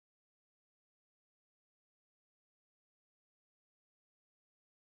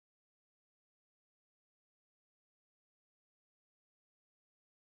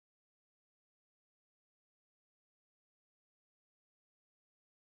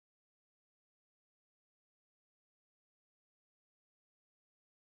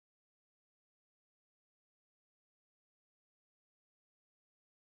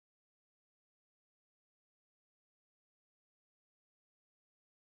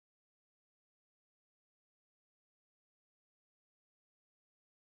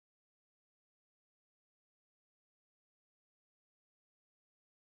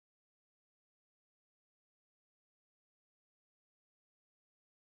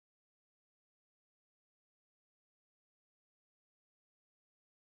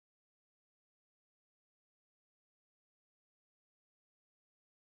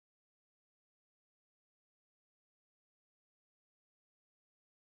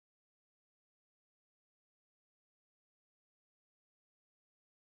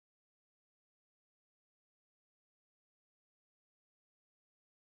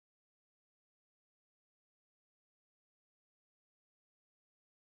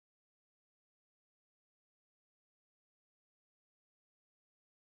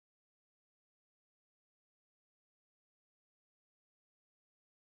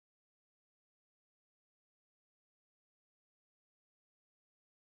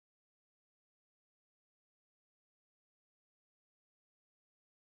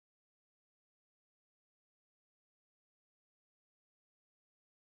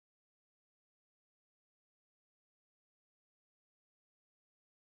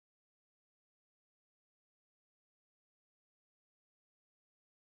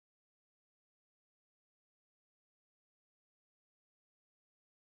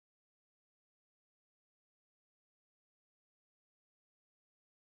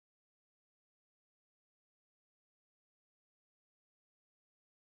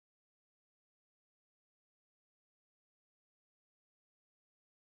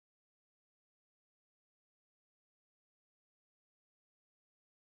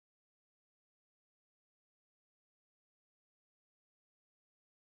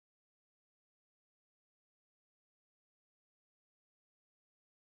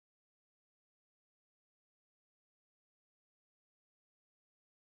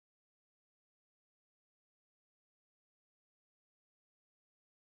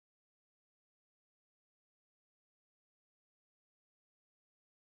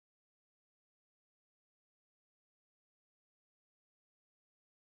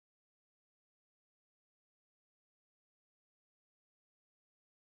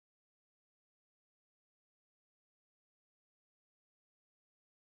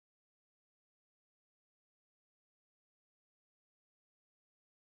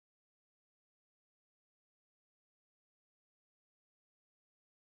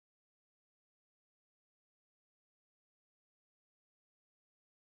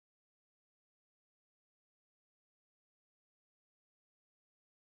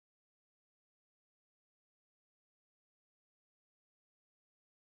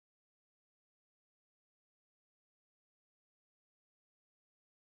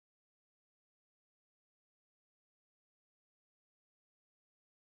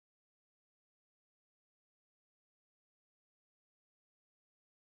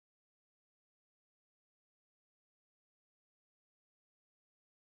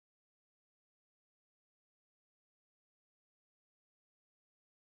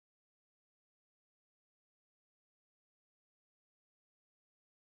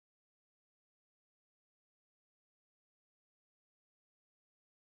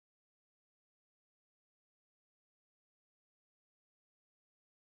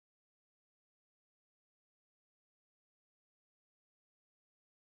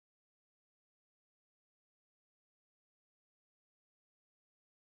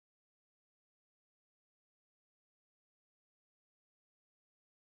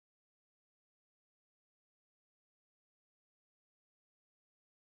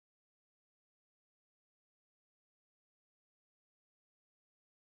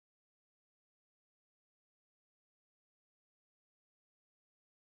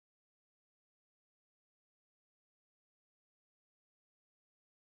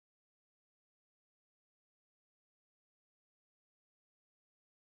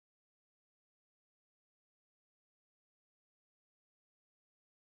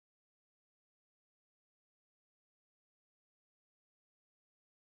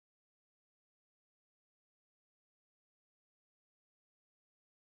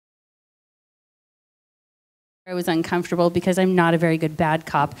I was uncomfortable because I'm not a very good bad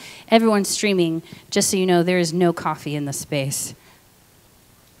cop. Everyone's streaming. Just so you know, there is no coffee in the space.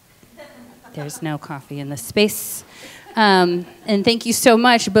 There's no coffee in the space. And thank you so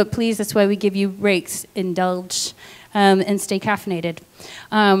much, but please, that's why we give you breaks. Indulge and stay caffeinated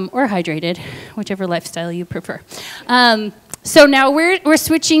or hydrated, whichever lifestyle you prefer. So now we're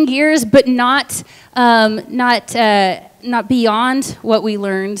switching gears, but not beyond what we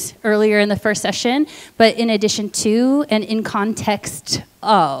learned earlier in the first session, but in addition to and in context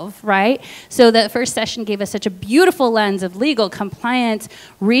of, right? So that first session gave us such a beautiful lens of legal compliance,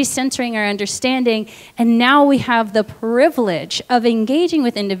 recentering our understanding, and now we have the privilege of engaging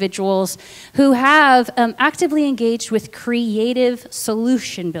with individuals who have actively engaged with creative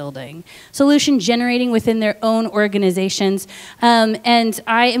solution building, solution generating within their own organizations. And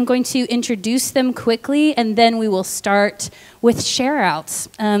I am going to introduce them quickly, and then we will start with share-outs.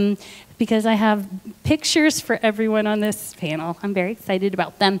 Because I have pictures for everyone on this panel. I'm very excited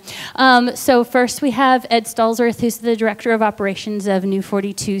about them. So first we have Ed Stallsworth, who's the Director of Operations of New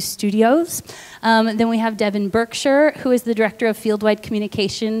 42 Studios. Then we have Devon Berkshire, who is the Director of Fieldwide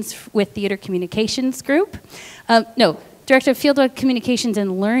Communications with Theater Communications Group. Director of Fieldwide Communications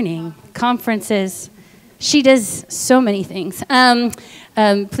and Learning, Conferences. She does so many things.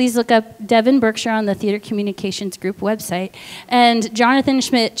 Please look up Devon Berkshire on the Theater Communications Group website. And Jonathan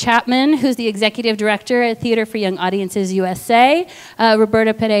Schmidt Chapman, who's the Executive Director at Theater for Young Audiences USA.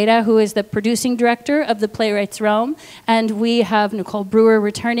 Roberta Pereira, who is the Producing Director of the Playwrights Realm. And we have Nicole Brewer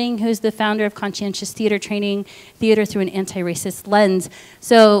returning, who's the founder of Conscientious Theater Training, Theater Through an Anti-Racist Lens.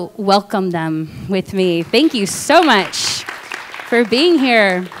 So welcome them with me. Thank you so much for being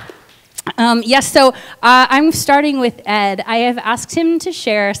here. So I'm starting with Ed. I have asked him to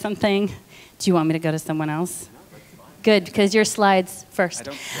share something. Do you want me to go to someone else? No, that's fine. Good, because your slides first.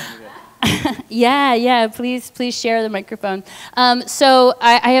 Yeah, please share the microphone. So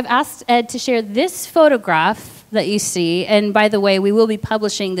I have asked Ed to share this photograph that you see. And by the way, we will be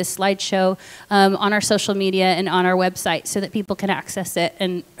publishing this slideshow on our social media and on our website so that people can access it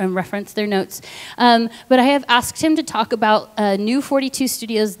and reference their notes. But I have asked him to talk about New 42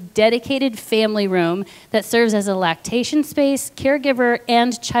 Studios' dedicated family room that serves as a lactation space, caregiver,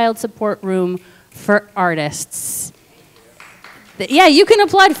 and child support room for artists. Yeah, you can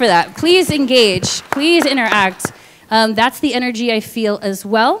applaud for that. Please engage. Please interact. That's the energy I feel as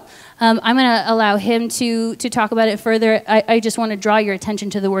well. I'm going to allow him to talk about it further. I just want to draw your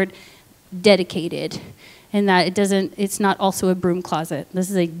attention to the word dedicated, and that it's not also a broom closet. This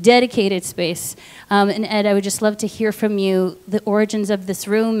is a dedicated space. And Ed, I would just love to hear from you the origins of this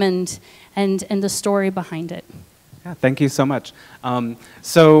room and the story behind it. Yeah, thank you so much.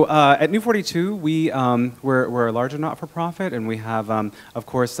 At New 42, we're a larger not-for-profit, and we have, of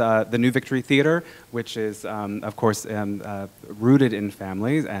course, the New Victory Theater, which is, of course, rooted in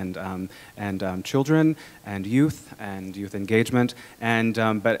families and children and youth engagement,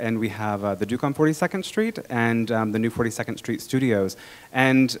 and we have the Duke on 42nd Street and the New 42nd Street Studios,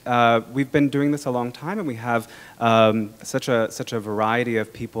 and we've been doing this a long time, and we have such a variety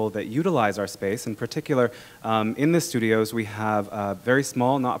of people that utilize our space. In particular, in the studios, we have very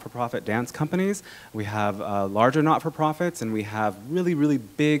small not-for-profit dance companies, we have larger not-for-profits, and we have really, really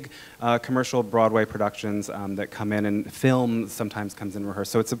big commercial Broadway productions that come in, and film sometimes comes in and rehearse.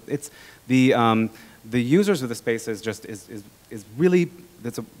 So it's the users of the space is really,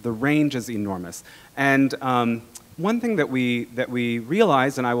 the range is enormous. And one thing that we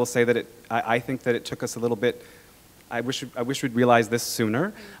realized, and I will say that I think that it took us a little bit, I wish we'd realized this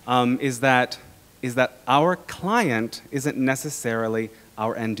sooner, is that our client isn't necessarily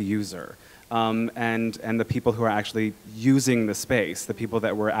our end user. And the people who are actually using the space, the people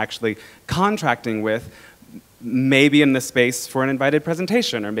that we're actually contracting with, maybe in the space for an invited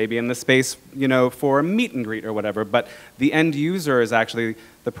presentation, or maybe in the space, for a meet and greet or whatever. But the end user is actually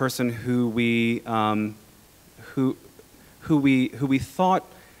the person who we thought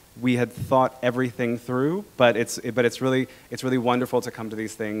we had thought everything through. But it's really wonderful to come to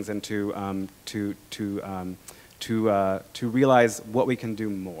these things and to realize what we can do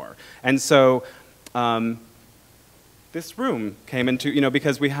more. And so this room came into,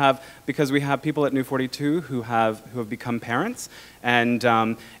 because we have people at New 42 who have become parents, and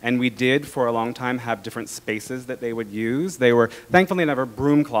we did for a long time have different spaces that they would use. They were thankfully never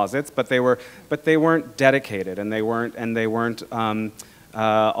broom closets, but they weren't dedicated, and they weren't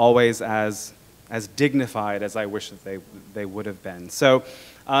always as dignified as I wish that they would have been. So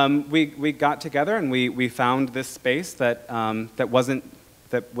we got together and we found this space that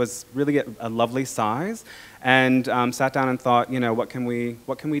was really a lovely size, and sat down and thought, what can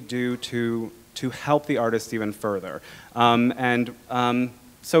we do to help the artists even further.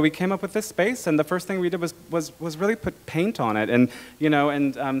 So we came up with this space, and the first thing we did was really put paint on it, and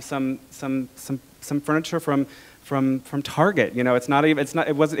some furniture from Target.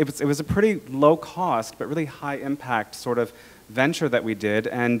 It was a pretty low cost but really high impact sort of venture that we did,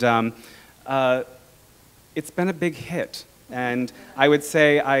 and it's been a big hit. And I would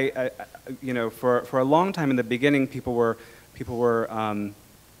say for a long time in the beginning, people were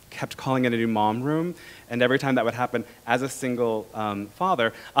kept calling it a new mom room, and every time that would happen, as a single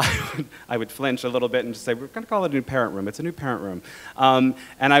father, I would flinch a little bit and just say, we're going to call it a new parent room. It's a new parent room.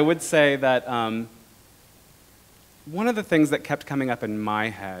 And I would say that one of the things that kept coming up in my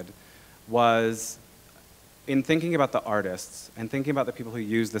head was, in thinking about the artists and thinking about the people who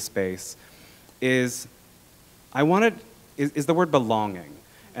use the space, is the word belonging.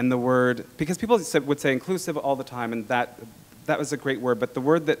 And the word, because people would say inclusive all the time, and that was a great word, but the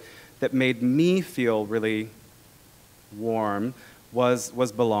word that made me feel really warm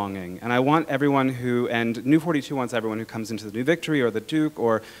was belonging. And I want everyone and New 42 wants everyone who comes into the New Victory or the Duke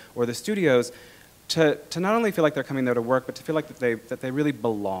or the studios to not only feel like they're coming there to work, but to feel like that they really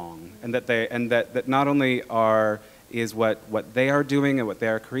belong, and that not only is what they are doing and what they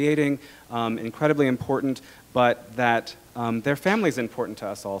are creating incredibly important, but that their family is important to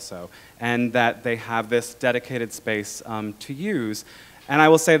us also, and that they have this dedicated space to use. And I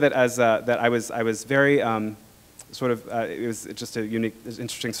will say that that I was very it was just a unique,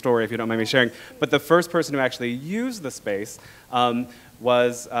 interesting story, if you don't mind me sharing. But the first person who actually used the space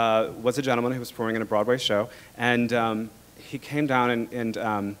was a gentleman who was performing in a Broadway show, and he came down, and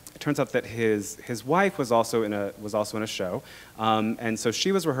it turns out that his wife was also in a show, and so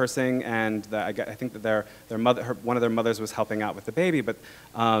she was rehearsing, and I think that one of their mothers was helping out with the baby, but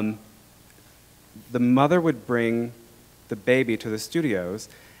the mother would bring the baby to the studios,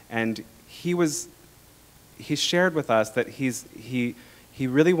 and he shared with us that he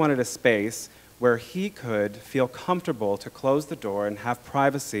really wanted a space where he could feel comfortable to close the door and have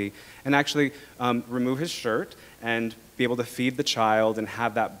privacy, and actually remove his shirt and be able to feed the child and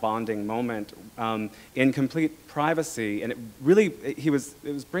have that bonding moment in complete privacy. And it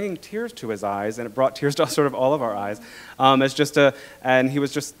was bringing tears to his eyes, and it brought tears to sort of all of our eyes. And he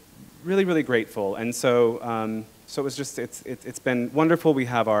was just really, really grateful. And so it was just, it's been wonderful. We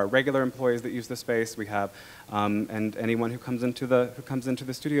have our regular employees that use the space. We have, and anyone who comes into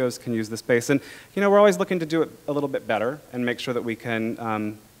the studios can use the space. And we're always looking to do it a little bit better and make sure that we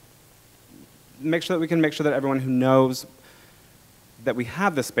can make sure that everyone who knows that we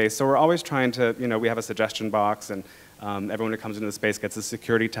have the space. So we're always trying to, we have a suggestion box, and everyone who comes into the space gets a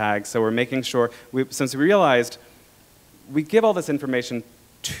security tag. So we're making sure, since we realized we give all this information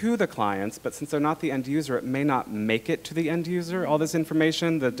to the clients, but since they're not the end user, it may not make it to the end user, all this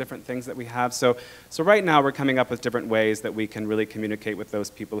information, the different things that we have. So right now we're coming up with different ways that we can really communicate with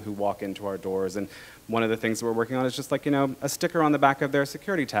those people who walk into our doors. And one of the things that we're working on is just like, a sticker on the back of their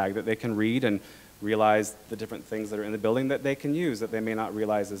security tag that they can read and realize the different things that are in the building that they can use, that they may not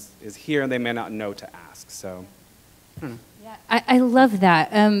realize is here, and they may not know to ask. So, I don't know. Yeah, I love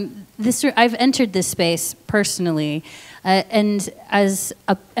that. I've entered this space personally, and as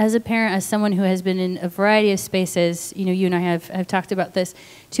a parent, as someone who has been in a variety of spaces, you and I have talked about this.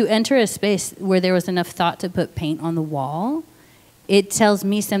 To enter a space where there was enough thought to put paint on the wall, it tells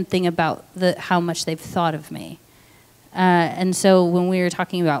me something about how much they've thought of me. And so when we were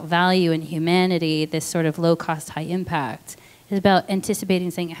talking about value and humanity, this sort of low-cost, high-impact is about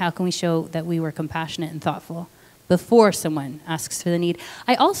anticipating, saying, how can we show that we were compassionate and thoughtful before someone asks for the need.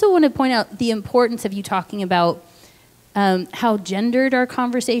 I also want to point out the importance of you talking about how gendered our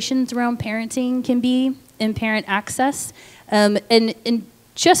conversations around parenting can be in parent access. And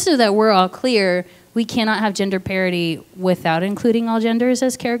just so that we're all clear, we cannot have gender parity without including all genders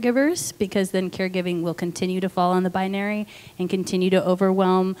as caregivers, because then caregiving will continue to fall on the binary and continue to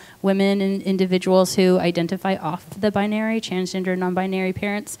overwhelm women and individuals who identify off the binary, transgender, non-binary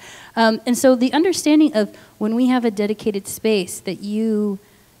parents. And so the understanding of when we have a dedicated space that you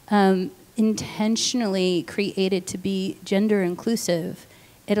intentionally created to be gender inclusive,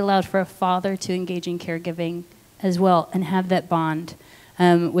 it allowed for a father to engage in caregiving as well and have that bond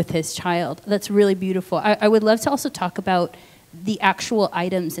with his child. That's really beautiful. I would love to also talk about the actual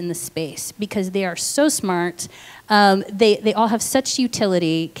items in the space, because they are so smart. They all have such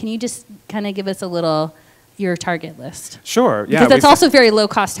utility. Can you just kind of give us your target list? Sure. Yeah. Because that's also very low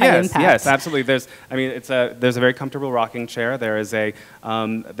cost, high impact. Yes, absolutely. There's a very comfortable rocking chair. There is the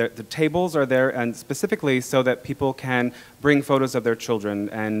tables are there, and specifically so that people can bring photos of their children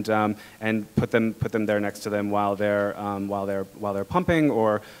and put them there next to them while they're pumping,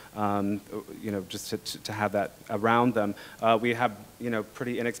 or just to have that around them. We have,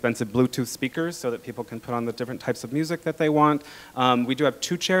 pretty inexpensive Bluetooth speakers so that people can put on the different types of music that they want. We do have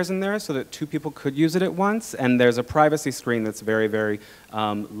 2 chairs in there so that 2 people could use it at once, and there's a privacy screen that's very, very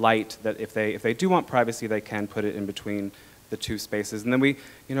light, that if they do want privacy, they can put it in between the 2 spaces. And then we,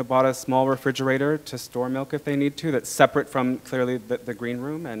 bought a small refrigerator to store milk if they need to, that's separate from clearly the green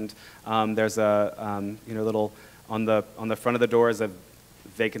room. And there's a, little, on the front of the door is a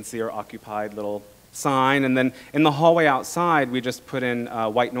vacancy or occupied little sign. And then in the hallway outside, we just put in a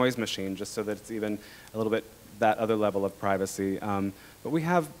white noise machine, just so that it's even a little bit that other level of privacy. But we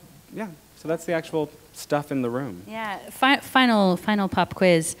have, so that's the actual stuff in the room. Yeah, final pop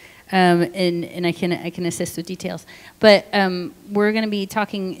quiz, and I can assist with details. But we're going to be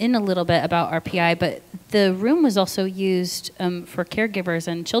talking in a little bit about RPI, but the room was also used for caregivers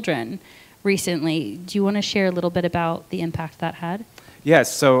and children recently. Do you want to share a little bit about the impact that had?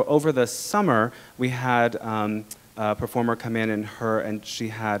 Yes, so over the summer, we had a performer come in, and she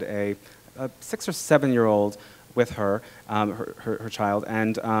had a 6 or 7-year-old with her, her child,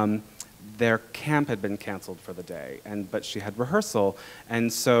 and their camp had been canceled for the day, but she had rehearsal,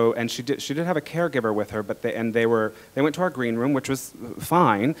 and she did have a caregiver with her, but they went to our green room, which was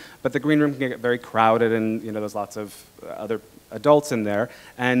fine, but the green room can get very crowded, and there's lots of other adults in there,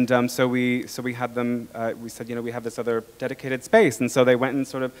 and so we had them. We said, we have this other dedicated space, and so they went and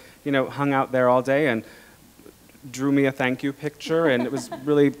sort of hung out there all day and drew me a thank you picture, and it was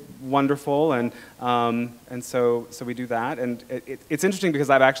really wonderful, and so we do that, and it's interesting because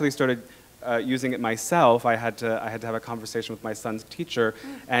I've actually started using it myself. I had to have a conversation with my son's teacher,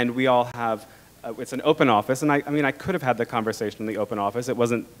 and we all have. It's an open office, and I could have had the conversation in the open office. It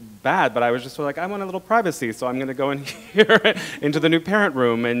wasn't bad, but I was just sort of like, I want a little privacy, so I'm going to go in here into the new parent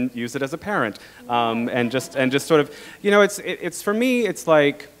room and use it as a parent, and just sort of, it's for me, it's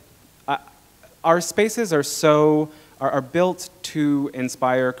like our spaces are built to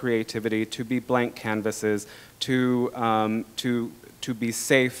inspire creativity, to be blank canvases, to be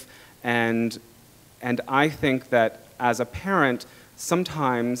safe, and I think that as a parent,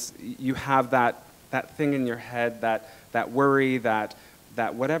 sometimes you have that thing in your head, that worry, that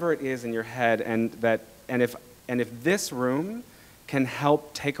whatever it is in your head, and if this room can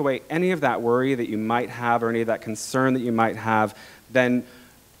help take away any of that worry that you might have, or any of that concern that you might have, then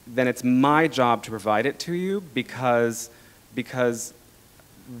it's my job to provide it to you, because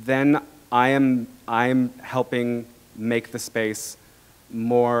then I'm helping make the space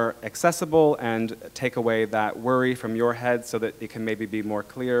more accessible and take away that worry from your head, so that it can maybe be more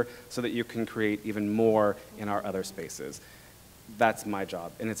clear, so that you can create even more in our other spaces. That's my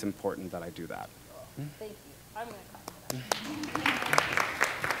job, and it's important that I do that. Thank you. I'm going to clap for that.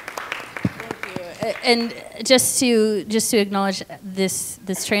 Thank you. And just to acknowledge this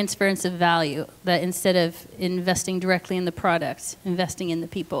transference of value, that instead of investing directly in the product, investing in the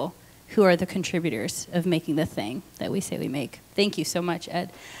people who are the contributors of making the thing that we say we make. Thank you so much, Ed.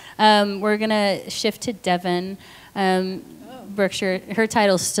 We're going to shift to Devon. Berkshire, her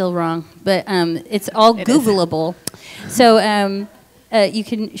title's still wrong, but it's all Googleable. So you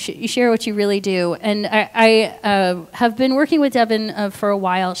can share what you really do. And I have been working with Devon for a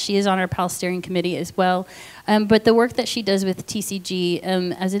while. She is on our PAAL steering committee as well. But the work that she does with TCG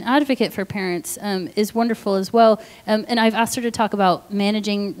as an advocate for parents is wonderful as well. And I've asked her to talk about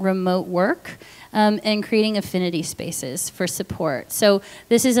managing remote work and creating affinity spaces for support. So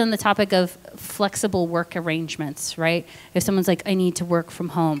this is on the topic of flexible work arrangements, right? If someone's like, I need to work from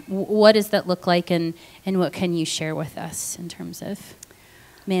home, what does that look like, and what can you share with us in terms of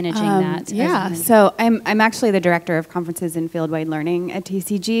managing that? Yeah, so I'm actually the director of conferences and fieldwide learning at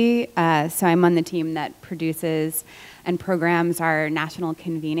TCG. So I'm on the team that produces and programs our national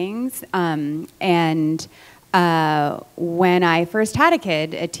convenings. When I first had a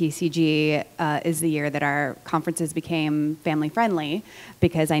kid at TCG is the year that our conferences became family friendly,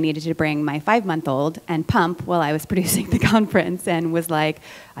 because I needed to bring my 5-month-old and pump while I was producing the conference, and was like,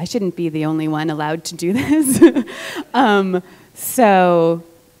 I shouldn't be the only one allowed to do this. So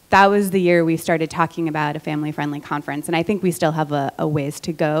that was the year we started talking about a family-friendly conference, and I think we still have a ways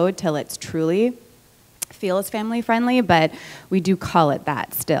to go till it's truly feels family-friendly, but we do call it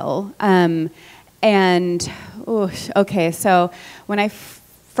that still. Okay, so when I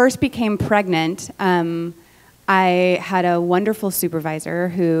first became pregnant, I had a wonderful supervisor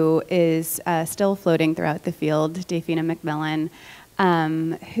who is still floating throughout the field, Dafina McMillan,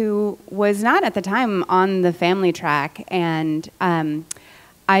 who was not at the time on the family track, and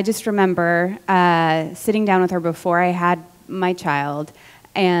I just remember sitting down with her before I had my child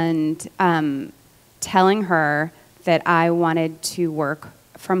and telling her that I wanted to work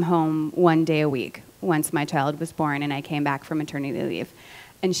from home 1 day a week once my child was born and I came back from maternity leave.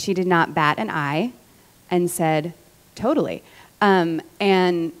 And she did not bat an eye and said, totally.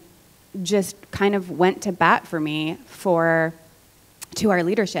 And just kind of went to bat for me to our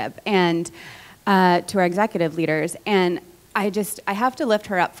leadership and to our executive leaders. And I have to lift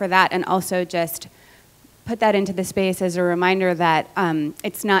her up for that, and also just put that into the space as a reminder that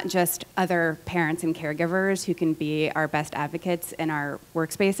it's not just other parents and caregivers who can be our best advocates in our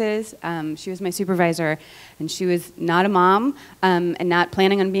workspaces. She was my supervisor, and she was not a mom, and not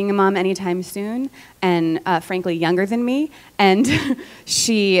planning on being a mom anytime soon, and frankly younger than me. And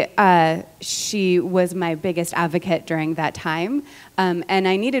she was my biggest advocate during that time. And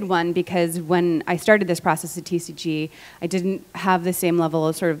I needed one because when I started this process at TCG, I didn't have the same level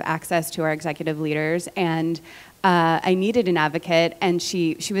of sort of access to our executive leaders, and I needed an advocate, and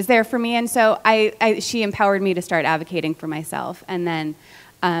she was there for me, and so she empowered me to start advocating for myself. And then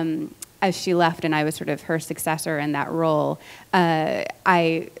as she left and I was sort of her successor in that role, I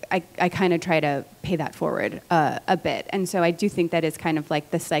kind of try to pay that forward a bit. And so I do think that is kind of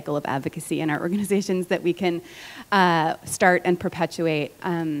like the cycle of advocacy in our organizations that we can start and perpetuate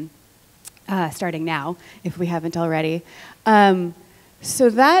starting now, if we haven't already. So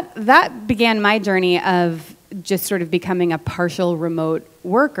that began my journey of just sort of becoming a partial remote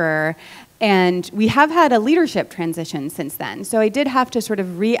worker. And we have had a leadership transition since then. So I did have to sort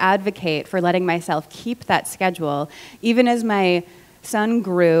of re-advocate for letting myself keep that schedule, even as my son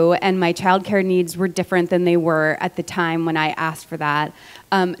grew and my childcare needs were different than they were at the time when I asked for that.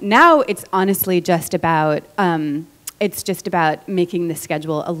 Now it's honestly just about making the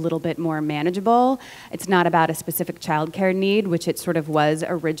schedule a little bit more manageable. It's not about a specific childcare need, which it sort of was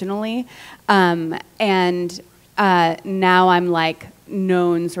originally. And now I'm like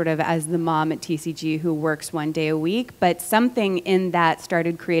known sort of as the mom at TCG who works 1 day a week, but something in that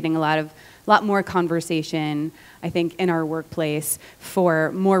started creating a lot more conversation, I think, in our workplace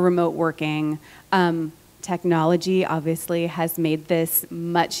for more remote working. Technology obviously has made this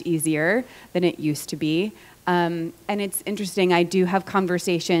much easier than it used to be. And it's interesting, I do have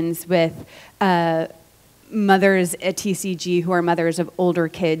conversations with mothers at TCG who are mothers of older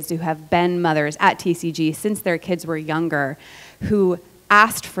kids who have been mothers at TCG since their kids were younger, who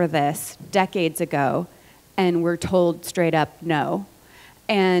asked for this decades ago and were told straight up no.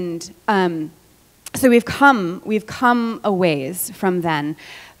 And so we've come a ways from then,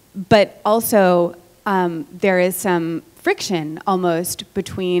 but also there is some friction almost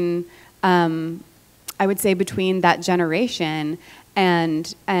between, I would say, between that generation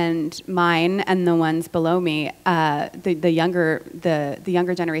and mine and the ones below me, the younger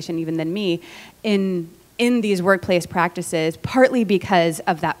generation even than me, in these workplace practices, partly because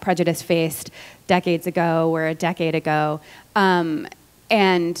of that prejudice faced decades ago or a decade ago,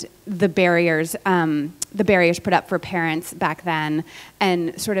 and the barriers put up for parents back then,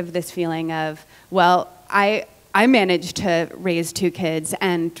 and sort of this feeling of, well, I managed to raise 2 kids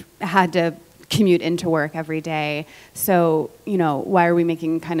and had to commute into work every day, so why are we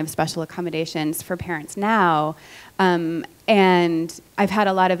making kind of special accommodations for parents now? And I've had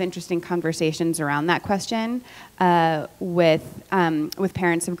a lot of interesting conversations around that question with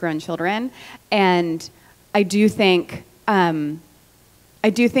parents of grown children, and I do think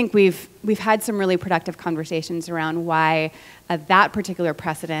we've had some really productive conversations around why that particular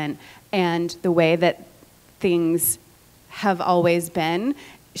precedent and the way that things have always been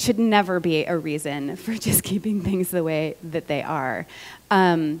should never be a reason for just keeping things the way that they are.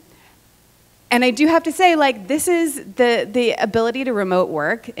 And I do have to say, like, this is the ability to remote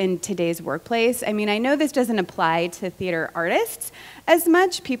work in today's workplace. I mean, I know this doesn't apply to theater artists as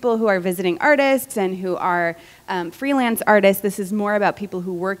much, people who are visiting artists and who are freelance artists. This is more about people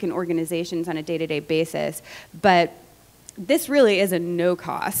who work in organizations on a day-to-day basis. But this really is a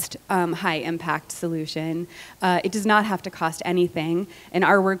no-cost, high-impact solution. It does not have to cost anything. In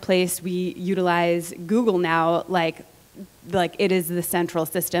our workplace, we utilize Google now like it is the central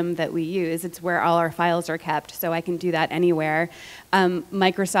system that we use. It's where all our files are kept, so I can do that anywhere.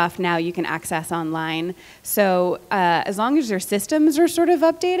 Microsoft now you can access online. So as long as your systems are sort of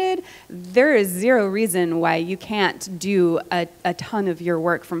updated, there is zero reason why you can't do a ton of your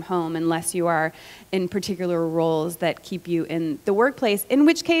work from home unless you are in particular roles that keep you in the workplace, in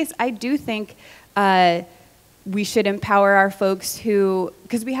which case I do think we should empower our folks who,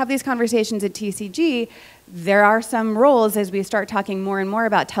 because we have these conversations at TCG, there are some roles, as we start talking more and more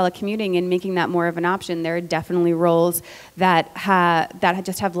about telecommuting and making that more of an option, there are definitely roles that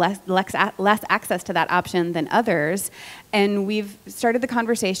just have less access to that option than others. And we've started the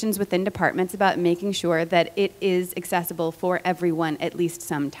conversations within departments about making sure that it is accessible for everyone at least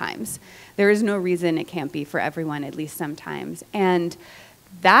sometimes. There is no reason it can't be for everyone at least sometimes. And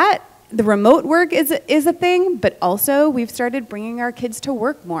the remote work is a thing, but also we've started bringing our kids to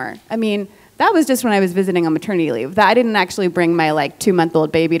work more. I mean, that was just when I was visiting on maternity leave. I didn't actually bring my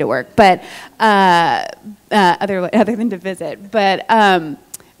 2-month-old baby to work, but other than to visit. But I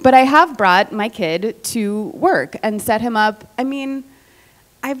have brought my kid to work and set him up. I mean,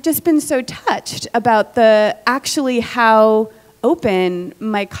 I've just been so touched about how open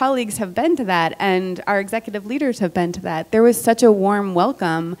my colleagues have been to that, and our executive leaders have been to that. There was such a warm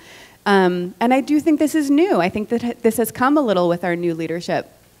welcome, and I do think this is new. I think that this has come a little with our new leadership.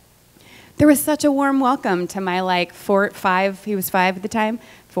 There was such a warm welcome to my he was 5 at the time,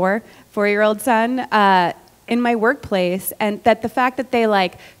 4-year-old son in my workplace, and that the fact that they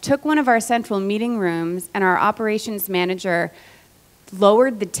took one of our central meeting rooms and our operations manager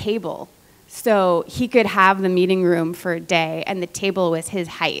lowered the table so he could have the meeting room for a day, and the table was his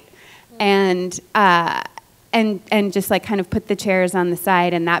height, and just kind of put the chairs on the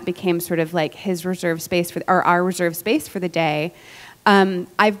side, and that became sort of his reserved space or our reserved space for the day.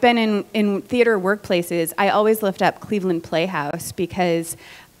 I've been in theater workplaces. I always lift up Cleveland Playhouse because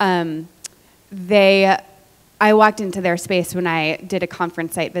I walked into their space when I did a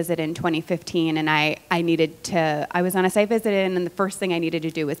conference site visit in 2015, and I was on a site visit, and the first thing I needed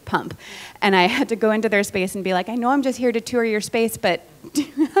to do was pump. And I had to go into their space and be like, I know I'm just here to tour your space, but do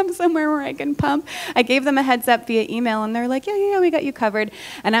you have somewhere where I can pump? I gave them a heads up via email, and they're like, yeah, we got you covered.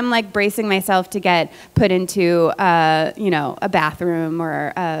 And I'm bracing myself to get put into, a bathroom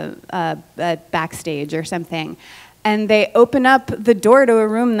or a backstage or something. And they opened up the door to a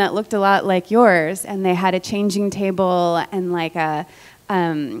room that looked a lot like yours, and they had a changing table and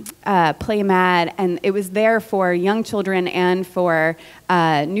a play mat, and it was there for young children and for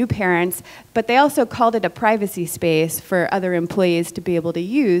new parents, but they also called it a privacy space for other employees to be able to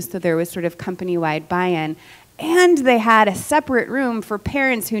use, so there was sort of company-wide buy-in. And they had a separate room for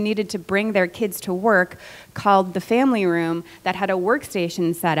parents who needed to bring their kids to work called the family room that had a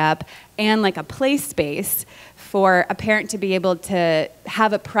workstation set up and a play space for a parent to be able to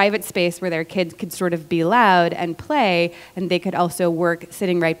have a private space where their kids could sort of be loud and play, and they could also work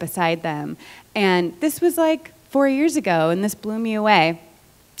sitting right beside them. And this was 4 years ago, and this blew me away.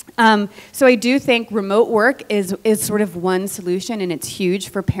 So I do think remote work is sort of one solution, and it's huge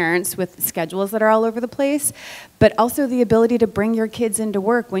for parents with schedules that are all over the place, but also the ability to bring your kids into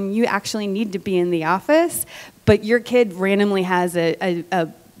work when you actually need to be in the office, but your kid randomly has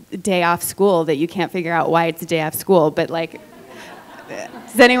a day off school that you can't figure out why it's a day off school, but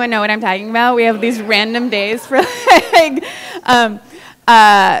does anyone know what I'm talking about? We have these random days for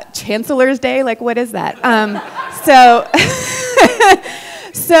Chancellor's Day, what is that?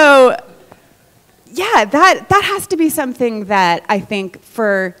 So yeah, that has to be something that I think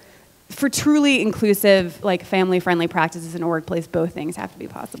for truly inclusive, family-friendly practices in a workplace, both things have to be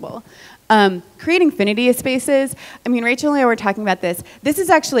possible. Creating affinity spaces, I mean, Rachel and I were talking about this. This is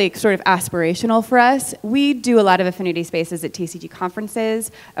actually sort of aspirational for us. We do a lot of affinity spaces at TCG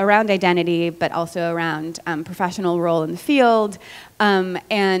conferences around identity, but also around professional role in the field.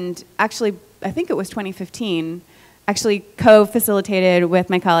 And actually, I think it was 2015, actually co-facilitated with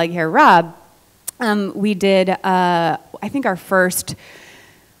my colleague here, Rob. We did, I think, our first,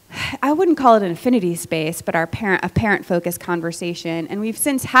 I wouldn't call it an affinity space, but a parent-focused conversation. And we've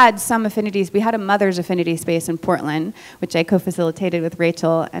since had some affinities. We had a mother's affinity space in Portland, which I co-facilitated with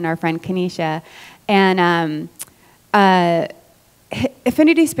Rachel and our friend Kanisha. And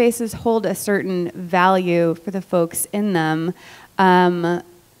affinity spaces hold a certain value for the folks in them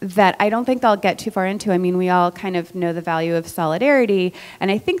that I don't think I'll get too far into. I mean, we all kind of know the value of solidarity,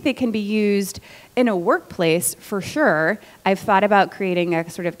 and I think they can be used in a workplace for sure. I've thought about creating a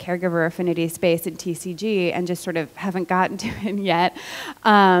sort of caregiver affinity space at TCG and just sort of haven't gotten to it yet.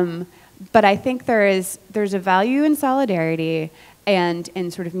 But I think there's a value in solidarity and in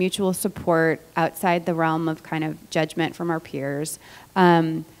sort of mutual support outside the realm of kind of judgment from our peers.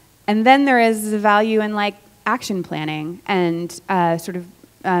 And then there is a value in action planning and sort of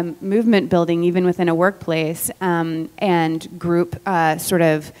movement building even within a workplace, and group sort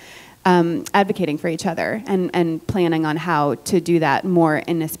of advocating for each other and planning on how to do that more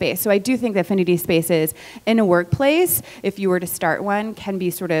in a space. So I do think that affinity spaces in a workplace, if you were to start one, can be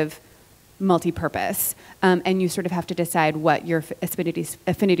sort of multi-purpose, and you sort of have to decide what your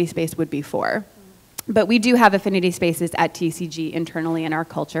affinity space would be for. But we do have affinity spaces at TCG internally in our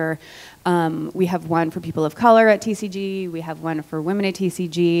culture. We have one for people of color at TCG. We have one for women at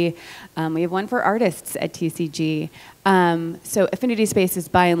TCG. We have one for artists at TCG. So affinity spaces,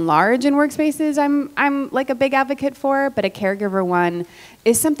 by and large, in workspaces, I'm like a big advocate for. But a caregiver one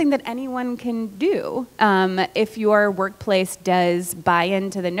is something that anyone can do. If your workplace does buy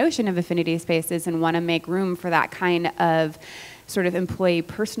into the notion of affinity spaces and want to make room for that kind of sort of employee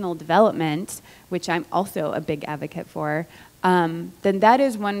personal development, which I'm also a big advocate for, then that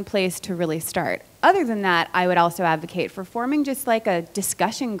is one place to really start. Other than that, I would also advocate for forming just like a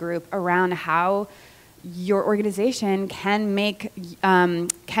discussion group around how your organization can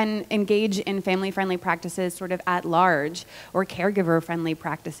can engage in family-friendly practices sort of at large, or caregiver-friendly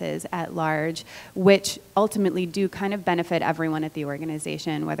practices at large, which ultimately do kind of benefit everyone at the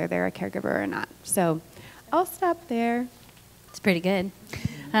organization, whether they're a caregiver or not. So I'll stop there. It's pretty good.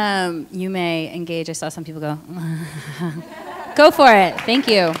 You may engage. I saw some people go, go for it. Thank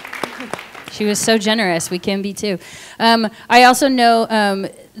you. She was so generous. We can be too. I also know,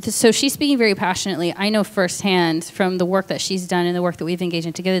 so she's speaking very passionately. I know firsthand from the work that she's done and the work that we've engaged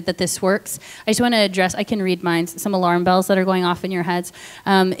in together that this works. I just want to address, I can read mine, some alarm bells that are going off in your heads.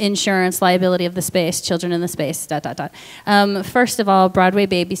 Insurance, liability of the space, children in the space, ... First of all, Broadway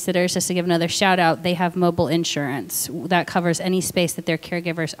babysitters, just to give another shout out, they have mobile insurance that covers any space that their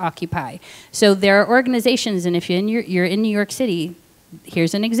caregivers occupy. So there are organizations, and if you're in New York City,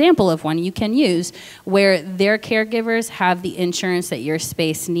 here's an example of one you can use where their caregivers have the insurance that your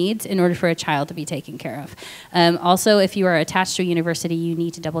space needs in order for a child to be taken care of. Also, if you are attached to a university, you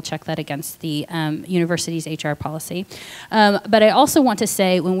need to double check that against the university's HR policy. But I also want to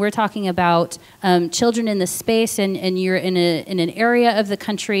say, when we're talking about children in the space and you're in an area of the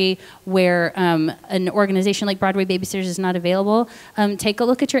country where an organization like Broadway Babysitters is not available, take a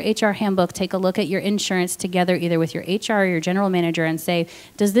look at your HR handbook, take a look at your insurance together, either with your HR or your general manager, and say,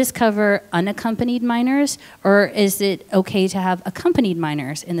 does this cover unaccompanied minors, or is it okay to have accompanied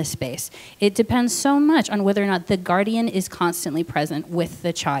minors in the space? It depends so much on whether or not the guardian is constantly present with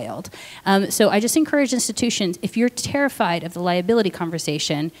the child. So I just encourage institutions, if you're terrified of the liability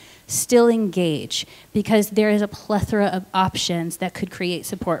conversation, still engage, because there is a plethora of options that could create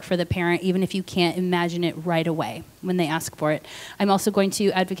support for the parent, even if you can't imagine it right away when they ask for it. I'm also going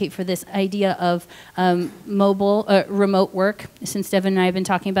to advocate for this idea of remote work. Since Devon and I have been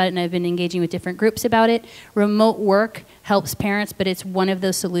talking about it, and I've been engaging with different groups about it, remote work helps parents, but it's one of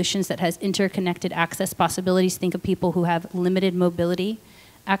those solutions that has interconnected access possibilities. Think of people who have limited mobility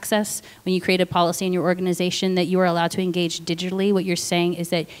access. When you create a policy in your organization that you are allowed to engage digitally, what you're saying is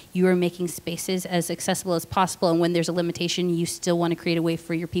that you are making spaces as accessible as possible, and when there's a limitation, you still want to create a way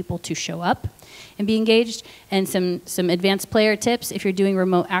for your people to show up and be engaged. And some advanced player tips: if you're doing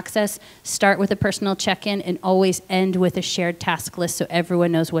remote access, start with a personal check-in and always end with a shared task list so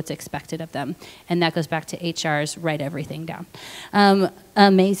everyone knows what's expected of them. And that goes back to HR's write everything down.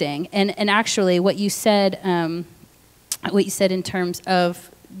 Amazing. And actually what you said in terms of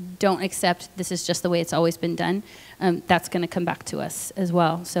don't accept this is just the way it's always been done, that's going to come back to us as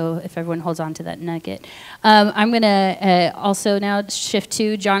well. So if everyone holds on to that nugget. I'm going to also now shift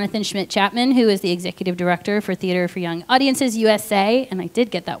to Jonathan Schmidt Chapman, who is the Executive Director for Theater for Young Audiences USA. And I did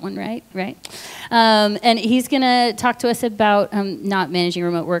get that one right? And he's going to talk to us about not managing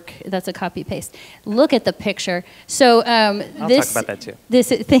remote work. That's a copy-paste. Look at the picture. So I'll talk about that too.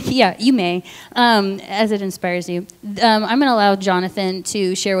 Yeah, you may, as it inspires you. I'm going to allow Jonathan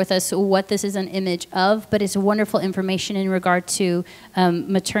to share with us what this is an image of, but it's wonderful information in regard to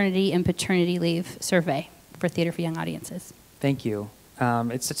maternity and paternity leave survey for Theater for Young Audiences. Thank you.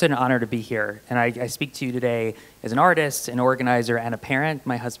 It's such an honor to be here. And I speak to you today as an artist, an organizer, and a parent.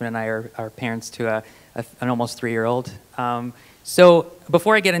 My husband and I are parents to an almost 3-year-old. So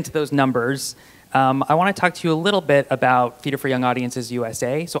before I get into those numbers, I want to talk to you a little bit about Theater for Young Audiences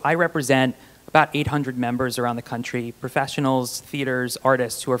USA. So I represent about 800 members around the country, professionals, theaters,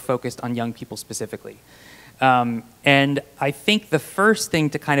 artists who are focused on young people specifically. And I think the first thing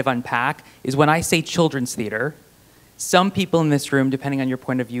to kind of unpack is when I say children's theater, some people in this room, depending on your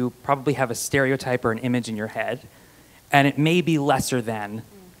point of view, probably have a stereotype or an image in your head, and it may be lesser than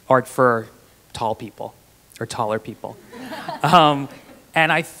art for tall people or taller people. And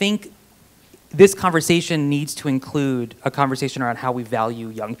I think this conversation needs to include a conversation around how we value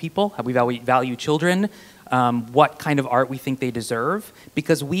young people, how we value children, what kind of art we think they deserve,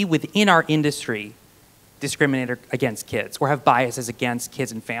 because we within our industry discriminate against kids or have biases against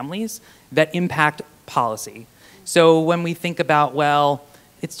kids and families that impact policy. So when we think about, well,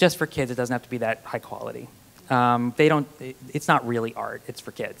 it's just for kids, it doesn't have to be that high quality. It's not really art, it's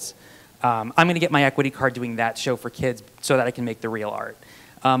for kids. I'm going to get my equity card doing that show for kids so that I can make the real art.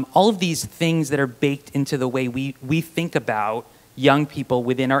 All of these things that are baked into the way we think about young people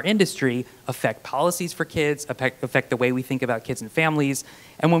within our industry affect policies for kids, affect the way we think about kids and families.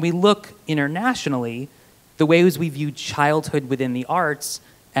 And when we look internationally, the ways we view childhood within the arts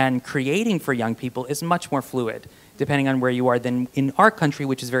and creating for young people is much more fluid, depending on where you are, than in our country,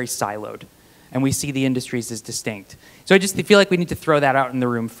 which is very siloed. And we see the industries as distinct. So I just feel like we need to throw that out in the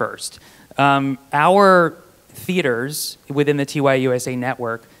room first. Our theaters within the TYUSA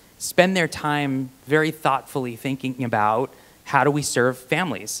network spend their time very thoughtfully thinking about how do we serve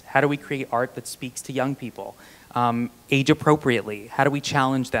families? How do we create art that speaks to young people? Age appropriately? How do we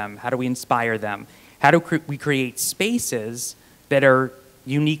challenge them? How do we inspire them? How do we create spaces that are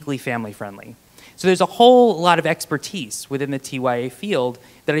uniquely family friendly? So there's a whole lot of expertise within the TYA field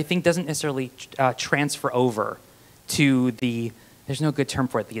that I think doesn't necessarily transfer over to the, there's no good term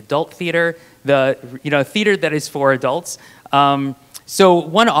for it, the adult theater, the theater that is for adults. So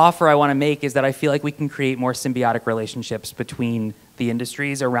one offer I want to make is that I feel like we can create more symbiotic relationships between the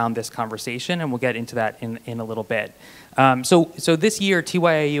industries around this conversation, and we'll get into that in a little bit. So this year,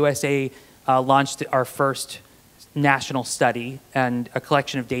 TYA USA launched our first national study and a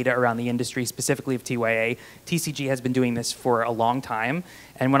collection of data around the industry, specifically of TYA. TCG has been doing this for a long time,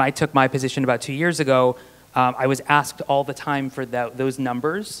 and when I took my position about 2 years ago, I was asked all the time for those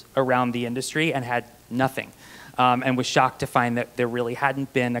numbers around the industry and had nothing. And was shocked to find that there really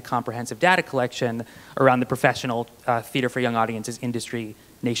hadn't been a comprehensive data collection around the professional theater for young audiences industry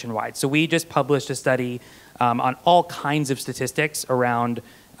nationwide. So we just published a study on all kinds of statistics around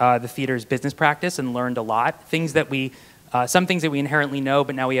the theater's business practice and learned a lot. Some things that we inherently know,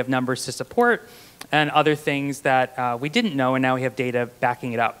 but now we have numbers to support, and other things that we didn't know, and now we have data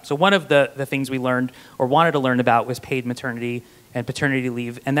backing it up. So one of the things we learned or wanted to learn about was paid maternity and paternity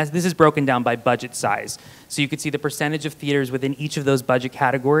leave, and this is broken down by budget size. So you can see the percentage of theaters within each of those budget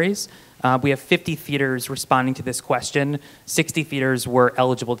categories. We have 50 theaters responding to this question. 60 theaters were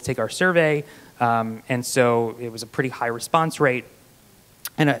eligible to take our survey, and so it was a pretty high response rate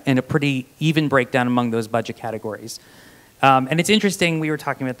and a pretty even breakdown among those budget categories. And it's interesting, we were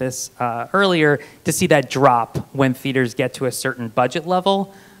talking about this earlier, to see that drop when theaters get to a certain budget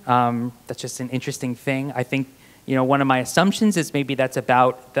level. That's just an interesting thing. I think one of my assumptions is maybe that's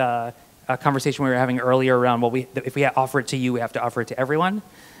about the conversation we were having earlier around, well, if we offer it to you, we have to offer it to everyone.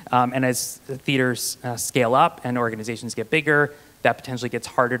 And as the theaters scale up and organizations get bigger, that potentially gets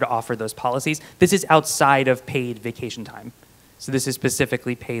harder to offer those policies. This is outside of paid vacation time. So this is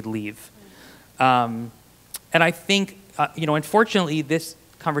specifically paid leave. And I think, unfortunately, this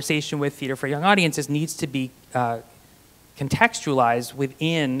conversation with Theater for Young Audiences needs to be contextualized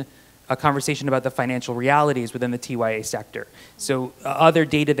within a conversation about the financial realities within the TYA sector. So other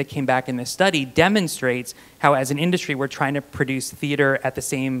data that came back in this study demonstrates how as an industry we're trying to produce theater at the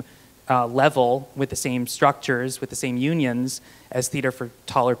same level, with the same structures, with the same unions as theater for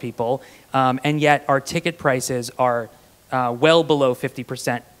taller people, and yet our ticket prices are well below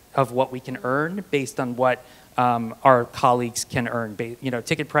 50% of what we can earn based on what our colleagues can earn.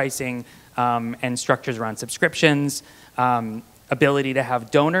 Ticket pricing and structures around subscriptions, ability to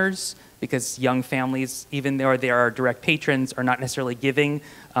have donors, because young families, even though they are direct patrons, are not necessarily giving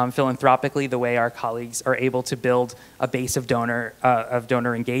philanthropically the way our colleagues are able to build a base of donor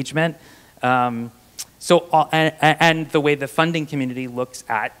engagement. And the way the funding community looks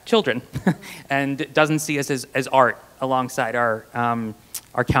at children and doesn't see us as art alongside our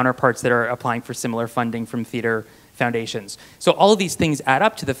counterparts that are applying for similar funding from theater foundations. So all of these things add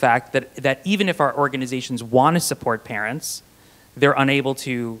up to the fact that even if our organizations want to support parents, they're unable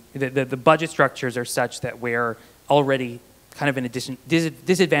to, the budget structures are such that we're already kind of in a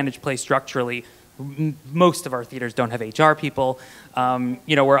disadvantaged place structurally. Most of our theaters don't have HR people.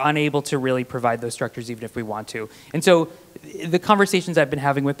 We're unable to really provide those structures even if we want to. And so the conversations I've been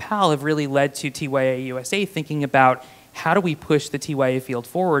having with PAAL have really led to TYA USA thinking about how do we push the TYA field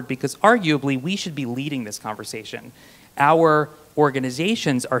forward, because arguably we should be leading this conversation. Our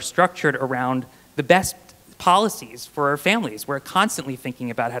organizations are structured around the best policies for our families. We're constantly thinking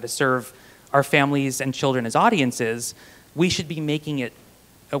about how to serve our families and children as audiences. We should be making it,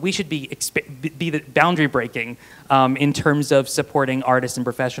 we should be the boundary breaking in terms of supporting artists and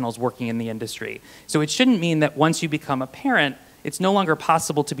professionals working in the industry. So it shouldn't mean that once you become a parent, it's no longer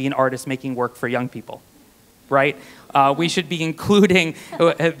possible to be an artist making work for young people, right? We should be including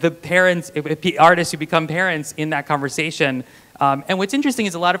the parents, artists who become parents in that conversation. And what's interesting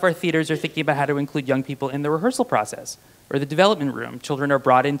is a lot of our theaters are thinking about how to include young people in the rehearsal process. or the development room. Children are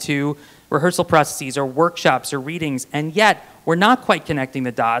brought into rehearsal processes or workshops or readings, and yet we're not quite connecting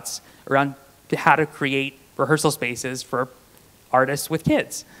the dots around how to create rehearsal spaces for artists with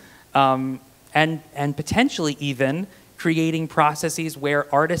kids. And potentially even creating processes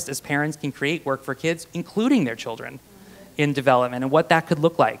where artists as parents can create work for kids, including their children in development, and what that could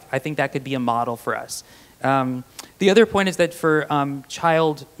look like. I think that could be a model for us. The other point is that for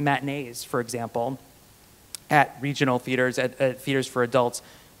child matinees, for example, at regional theaters, at theaters for adults,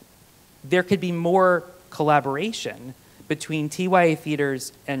 there could be more collaboration between TYA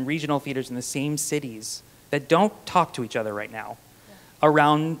theaters and regional theaters in the same cities that don't talk to each other right now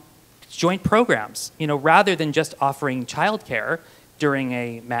around joint programs. You know, rather than just offering childcare during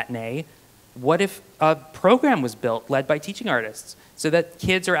a matinee, what if a program was built led by teaching artists so that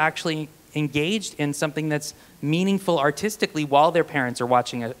kids are actually engaged in something that's meaningful artistically while their parents are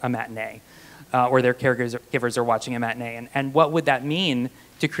watching a matinee or their caregivers are watching a matinee? And what would that mean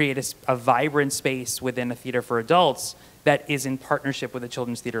to create a vibrant space within a theater for adults that is in partnership with a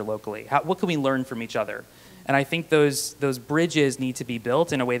children's theater locally? What can we learn from each other? And I think those bridges need to be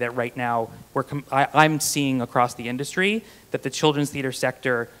built in a way that right now I'm seeing across the industry that the children's theater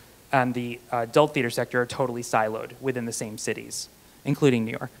sector and the adult theater sector are totally siloed within the same cities, including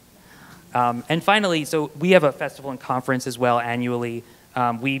New York. And finally, so we have a festival and conference as well annually.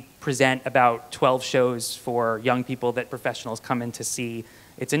 We present about 12 shows for young people that professionals come in to see.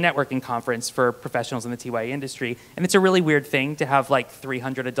 It's a networking conference for professionals in the TYA industry. And it's a really weird thing to have like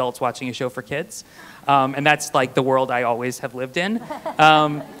 300 adults watching a show for kids. And that's like the world I always have lived in.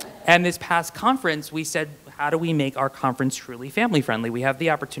 And this past conference, we said, how do we make our conference truly family friendly? We have the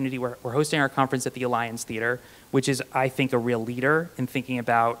opportunity, we're hosting our conference at the Alliance Theater, which is, I think, a real leader in thinking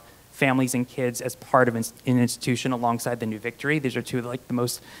about families and kids as part of an institution alongside the New Victory. These are two of like the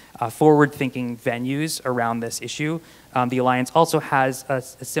most forward-thinking venues around this issue. The Alliance also has a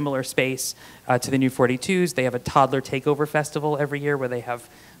similar space to the New 42s. They have a toddler takeover festival every year where they have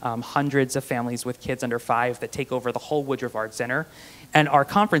hundreds of families with kids under 5 that take over the whole Woodruff Art Center. And our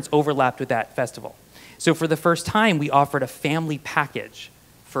conference overlapped with that festival. So for the first time, we offered a family package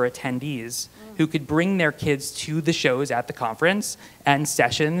for attendees who could bring their kids to the shows at the conference and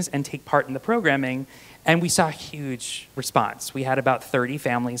sessions and take part in the programming. And we saw a huge response. We had about 30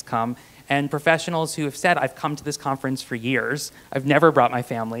 families come, and professionals who have said, I've come to this conference for years, I've never brought my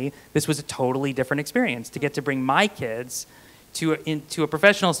family. This was a totally different experience to get to bring my kids into a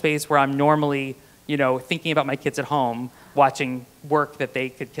professional space where I'm normally, you know, thinking about my kids at home, watching work that they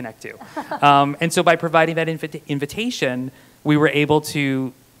could connect to. And so by providing that invitation, we were able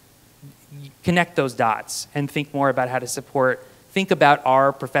to connect those dots and think more about how to think about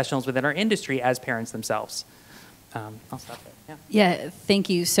our professionals within our industry as parents themselves. I'll stop there. Yeah, thank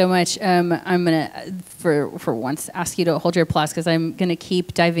you so much. I'm gonna, for once, ask you to hold your applause because I'm gonna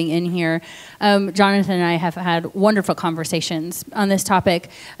keep diving in here. Jonathan and I have had wonderful conversations on this topic,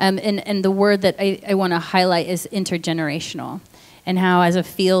 and the word that I want to highlight is intergenerational, and how as a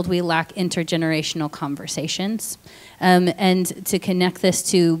field we lack intergenerational conversations. And to connect this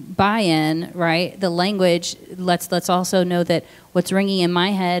to buy-in, right? The language, let's also know that what's ringing in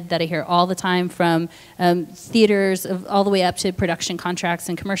my head that I hear all the time from theaters all the way up to production contracts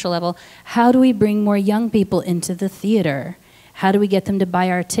and commercial level, how do we bring more young people into the theater? How do we get them to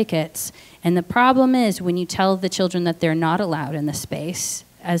buy our tickets? And the problem is when you tell the children that they're not allowed in the space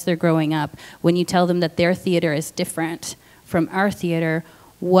as they're growing up, when you tell them that their theater is different from our theater,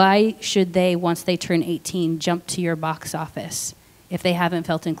 why should they, once they turn 18, jump to your box office if they haven't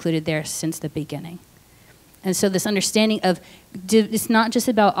felt included there since the beginning? And so this understanding of, it's not just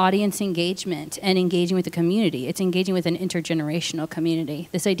about audience engagement and engaging with the community, it's engaging with an intergenerational community.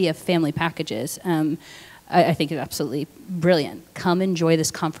 This idea of family packages, I think is absolutely brilliant. Come enjoy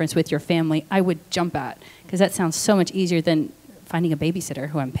this conference with your family. I would jump at, because that sounds so much easier than finding a babysitter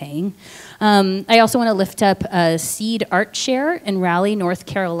who I'm paying. I also want to lift up Seed Art Share in Raleigh, North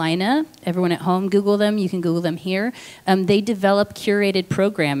Carolina. Everyone at home, Google them. You can Google them here. They develop curated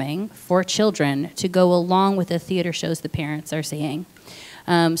programming for children to go along with the theater shows the parents are seeing,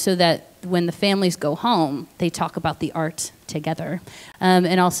 so that when the families go home, they talk about the art together.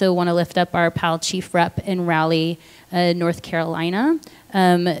 And also want to lift up our PAAL Chief Rep in Raleigh, North Carolina,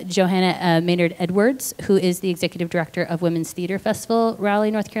 Johanna Maynard Edwards, who is the Executive Director of Women's Theater Festival,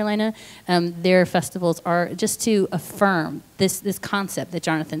 Raleigh, North Carolina. Their festivals are, just to affirm this concept that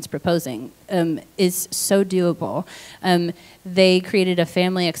Jonathan's proposing, is so doable. They created a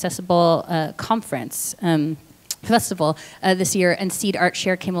family accessible conference festival this year, and Seed Art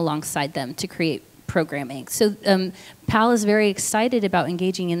Share came alongside them to create programming. So PAAL is very excited about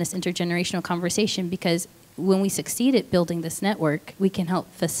engaging in this intergenerational conversation because when we succeed at building this network, we can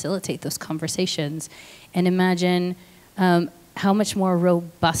help facilitate those conversations and imagine how much more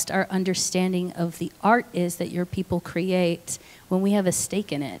robust our understanding of the art is that your people create when we have a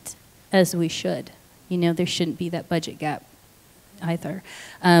stake in it, as we should. You know, there shouldn't be that budget gap either.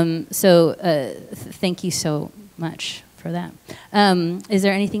 Thank you so much for that. Is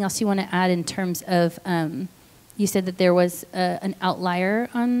there anything else you want to add in terms of, you said that there was an outlier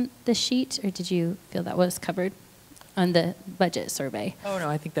on the sheet, or did you feel that was covered on the budget survey? Oh, no,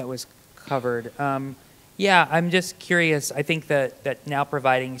 I think that was covered. Yeah, I'm just curious. I think that now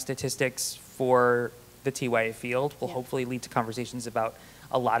providing statistics for the TYA field will hopefully lead to conversations about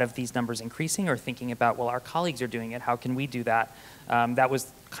a lot of these numbers increasing, or thinking about, well, our colleagues are doing it, how can we do that? That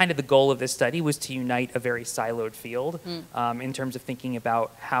was kind of the goal of this study, was to unite a very siloed field in terms of thinking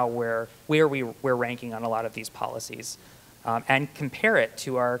about how where we're ranking on a lot of these policies, and compare it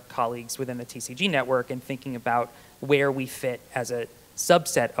to our colleagues within the TCG network, and thinking about where we fit as a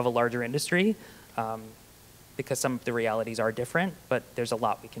subset of a larger industry, because some of the realities are different, but there's a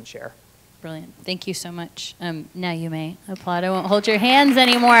lot we can share. Brilliant. Thank you so much. Now you may applaud. I won't hold your hands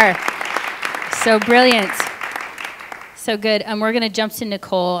anymore. So brilliant. So good. We're going to jump to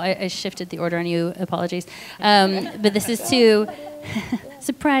Nicole. I shifted the order on you. Apologies. But this is to...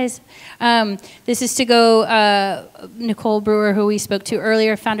 Surprise. This is to go Nicole Brewer, who we spoke to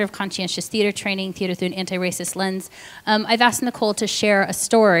earlier, founder of Conscientious Theater Training, Theater Through an Anti-Racist Lens. I've asked Nicole to share a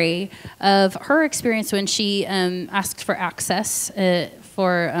story of her experience when she asked for access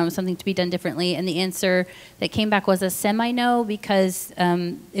for something to be done differently, and the answer that came back was a semi-no, because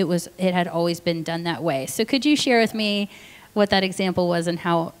it had always been done that way. So could you share with me what that example was and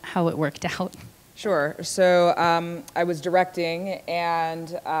how it worked out? Sure. So I was directing, and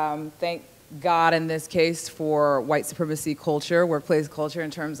thank God in this case for white supremacy culture, workplace culture,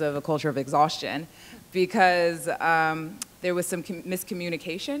 in terms of a culture of exhaustion, because there was some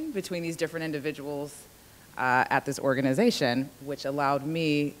miscommunication between these different individuals at this organization, which allowed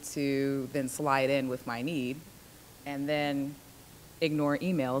me to then slide in with my need and then ignore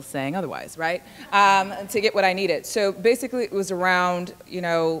emails saying otherwise, right? To get what I needed. So basically it was around, you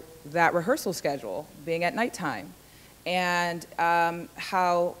know, that rehearsal schedule being at nighttime, and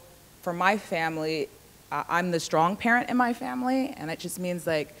how for my family, I'm the strong parent in my family, and that just means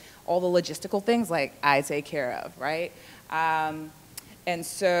like all the logistical things like I take care of, right? And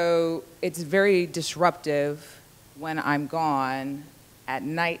so it's very disruptive when I'm gone at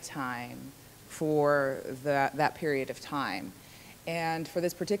nighttime for that period of time. And for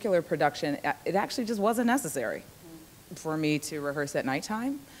this particular production, it actually just wasn't necessary for me to rehearse at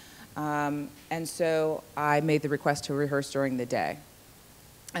nighttime. And so I made the request to rehearse during the day.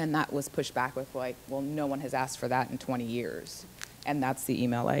 And that was pushed back with like, well, no one has asked for that in 20 years. And that's the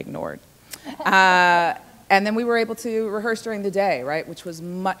email I ignored. And then we were able to rehearse during the day, right? Which was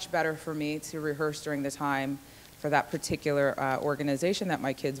much better for me to rehearse during the time for that particular organization that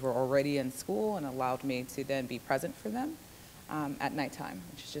my kids were already in school, and allowed me to then be present for them at nighttime,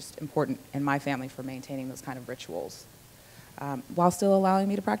 which is just important in my family for maintaining those kind of rituals, while still allowing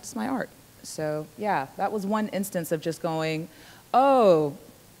me to practice my art. So yeah, that was one instance of just going, oh,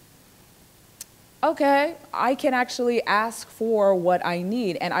 okay, I can actually ask for what I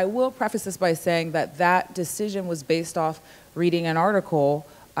need. And I will preface this by saying that that decision was based off reading an article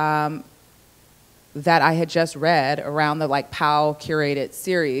that I had just read around the like PAAL curated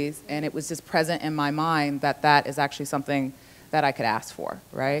series, and it was just present in my mind that that is actually something that I could ask for,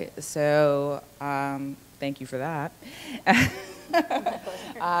 right? So thank you for that. And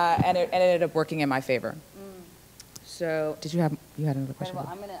it ended up working in my favor. So did you had another question? Well,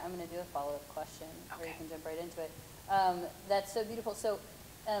 I'm gonna do a follow-up question, where you can jump right into it. That's so beautiful. So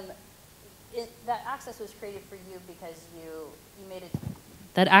that access was created for you because you made it.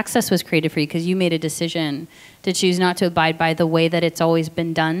 That access was created for you because you made a decision to choose not to abide by the way that it's always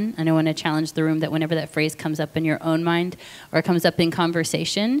been done. And I want to challenge the room that whenever that phrase comes up in your own mind or comes up in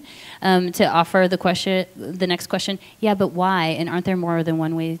conversation, to offer the next question, yeah, but why? And aren't there more than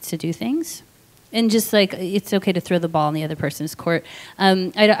one way to do things? And just like, it's okay to throw the ball in the other person's court.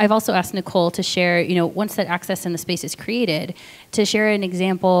 I've also asked Nicole to share, once that access in the space is created, to share an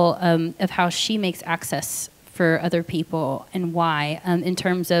example of how she makes access for other people and why, in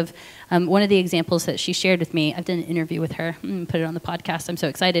terms of one of the examples that she shared with me. I've done an interview with her, put it on the podcast, I'm so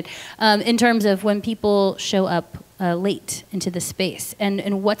excited, in terms of when people show up late into the space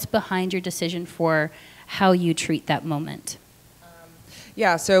and what's behind your decision for how you treat that moment.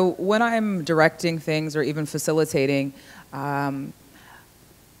 Yeah, so when I'm directing things or even facilitating, I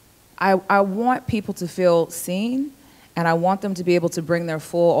want people to feel seen And I want them to be able to bring their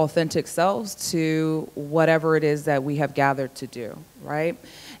full, authentic selves to whatever it is that we have gathered to do, right?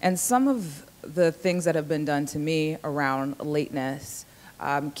 And some of the things that have been done to me around lateness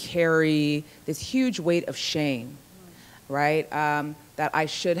carry this huge weight of shame, right? That I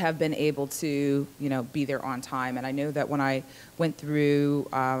should have been able to, be there on time. And I know that when I went through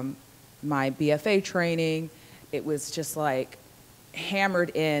my BFA training, it was just like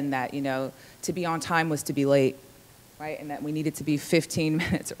hammered in that, to be on time was to be late, right? And that we needed to be 15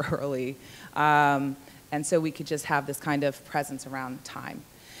 minutes early. And so we could just have this kind of presence around time.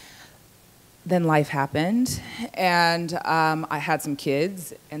 Then life happened, and I had some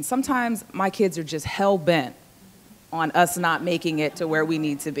kids, and sometimes my kids are just hell-bent on us not making it to where we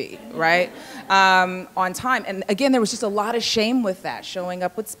need to be, right? On time. And again, there was just a lot of shame with that, showing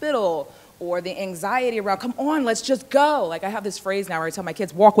up with spittle, or the anxiety around, come on, let's just go. Like I have this phrase now where I tell my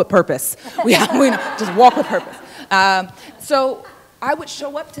kids, walk with purpose. we just walk with purpose. So I would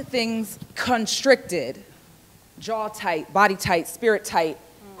show up to things constricted, jaw tight, body tight, spirit tight.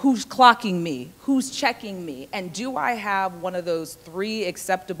 Who's clocking me? Who's checking me? And do I have one of those 3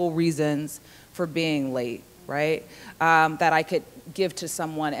 acceptable reasons for being late, right? That I could give to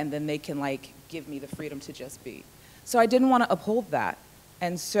someone and then they can give me the freedom to just be. So I didn't want to uphold that.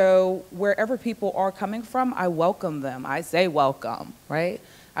 And so wherever people are coming from, I welcome them. I say welcome, right?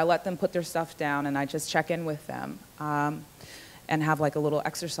 I let them put their stuff down and I just check in with them and have a little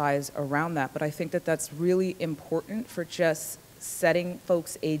exercise around that. But I think that that's really important for just setting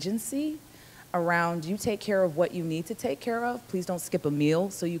folks' agency around you take care of what you need to take care of. Please don't skip a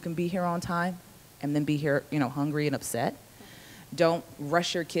meal so you can be here on time and then be here, hungry and upset. Don't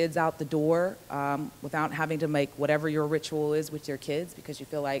rush your kids out the door without having to make whatever your ritual is with your kids because you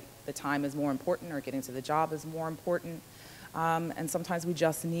feel like the time is more important or getting to the job is more important. And sometimes we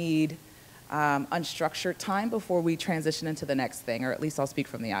just need unstructured time before we transition into the next thing, or at least I'll speak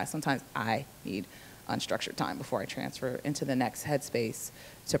from the I. Sometimes I need unstructured time before I transfer into the next headspace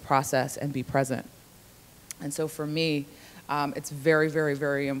to process and be present. And so for me, it's very, very,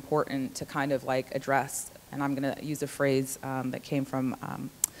 very important to kind of address, and I'm going to use a phrase that came from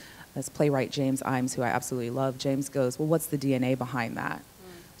this playwright, James Imes, who I absolutely love. James goes, well, what's the DNA behind that?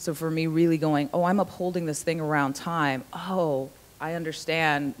 So for me, really going, oh, I'm upholding this thing around time. Oh, I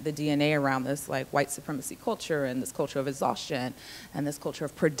understand the DNA around this white supremacy culture and this culture of exhaustion and this culture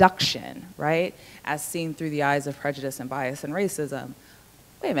of production, right? As seen through the eyes of prejudice and bias and racism.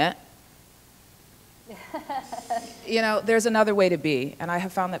 Wait a minute. There's another way to be. And I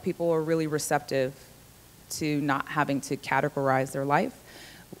have found that people are really receptive to not having to categorize their life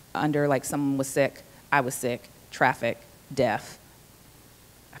under someone was sick, I was sick, traffic, death.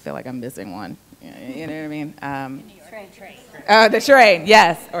 I feel like I'm missing one. You know what I mean? Train. Oh, the train,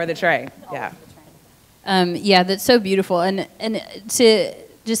 yes, or the train, yeah. Yeah, that's so beautiful. And to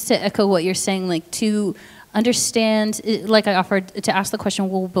echo what you're saying, to understand, I offered to ask the question,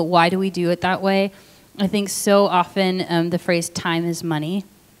 well, but why do we do it that way? I think so often the phrase time is money,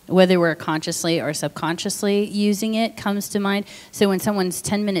 whether we're consciously or subconsciously using it, comes to mind. So when someone's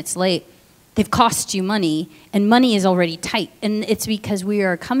 10 minutes late, they've cost you money, and money is already tight. And it's because we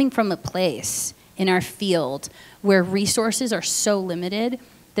are coming from a place in our field where resources are so limited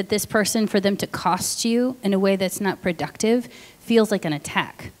that this person, for them to cost you in a way that's not productive, feels like an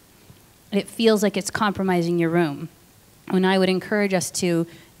attack. It feels like it's compromising your room. And I would encourage us to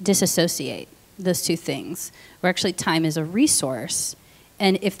disassociate those two things, where actually time is a resource.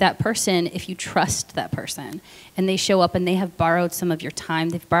 And if you trust that person, and they show up and they have borrowed some of your time,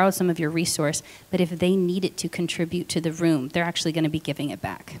 they've borrowed some of your resource, but if they need it to contribute to the room, they're actually going to be giving it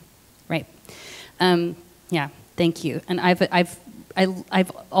back, right? Yeah, thank you. And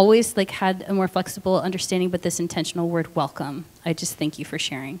I've always had a more flexible understanding, but this intentional word welcome, I just thank you for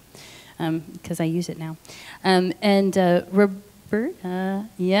sharing, because I use it now. And Roberta,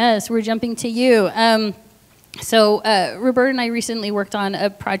 yes, we're jumping to you. So Roberta and I recently worked on a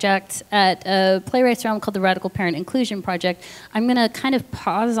project at Playwrights realm called the Radical Parent Inclusion Project. I'm going to kind of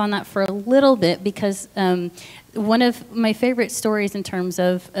pause on that for a little bit because one of my favorite stories in terms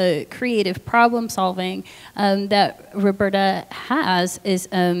of creative problem solving that Roberta has is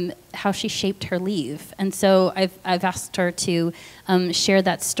how she shaped her leave. And so I've asked her to share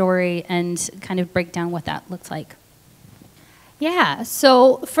that story and kind of break down what that looks like. Yeah,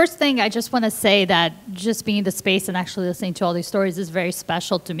 so first thing I just want to say that just being in the space and actually listening to all these stories is very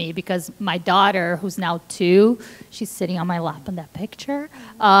special to me because my daughter, who's now 2, she's sitting on my lap in that picture.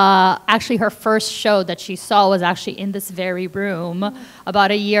 Actually, her first show that she saw was actually in this very room.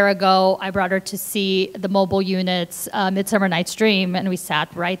 About a year ago, I brought her to see the mobile unit's Midsummer Night's Dream, and we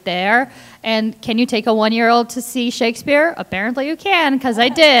sat right there. And can you take a 1-year-old to see Shakespeare? Apparently you can, because I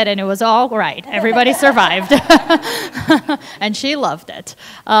did, and it was all right. Everybody survived. And she loved it.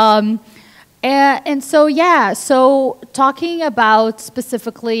 And so, yeah, so talking about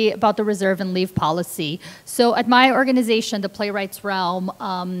specifically about the reserve and leave policy. So at my organization, the Playwrights realm,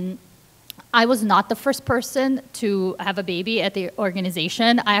 I was not the first person to have a baby at the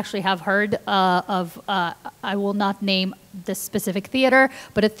organization. I actually have heard of, I will not name this specific theater,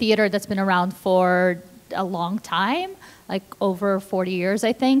 but a theater that's been around for a long time, like over 40 years,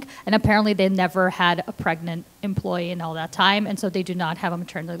 I think. And apparently they never had a pregnant employee in all that time, and so they do not have a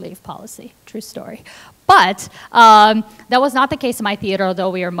maternity leave policy. True story. But that was not the case in my theater, although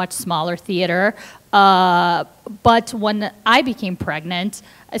we are a much smaller theater. But when I became pregnant,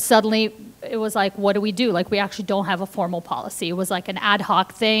 suddenly it was like, what do we do? Like, we actually don't have a formal policy. It was like an ad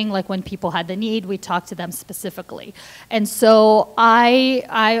hoc thing. Like, when people had the need, we talked to them specifically. And so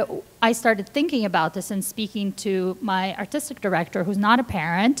I started thinking about this and speaking to my artistic director, who's not a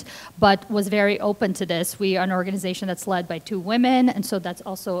parent, but was very open to this. We are an organization that's led by 2 women, and so that's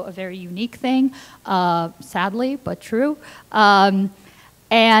also a very unique thing, sadly, but true.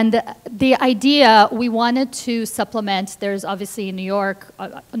 And the idea, we wanted to supplement, there's obviously in New York,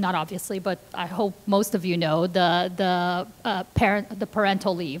 not obviously, but I hope most of you know, the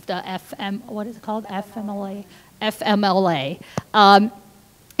parental leave, the what is it called? FMLA.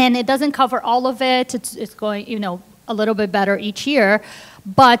 And it doesn't cover all of it. It's going, a little bit better each year.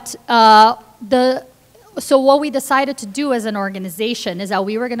 But so what we decided to do as an organization is that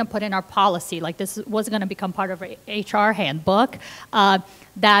we were going to put in our policy, like this was going to become part of our HR handbook,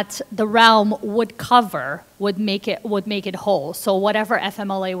 that the realm would make it whole. So whatever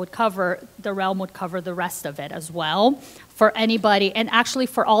FMLA would cover, the realm would cover the rest of it as well for anybody, and actually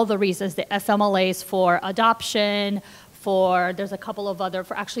for all the reasons. The FMLA is for adoption, there's a couple of other,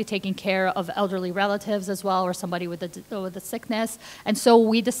 for actually taking care of elderly relatives as well, or somebody with a sickness. And so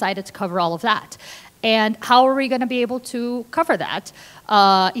we decided to cover all of that. And how are we going to be able to cover that?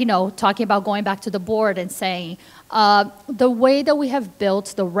 Talking about going back to the board and saying, the way that we have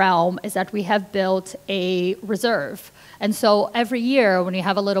built the realm is that we have built a reserve. And so every year when we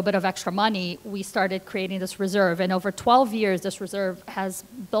have a little bit of extra money, we started creating this reserve. And over 12 years, this reserve has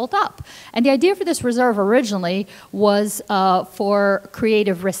built up. And the idea for this reserve originally was for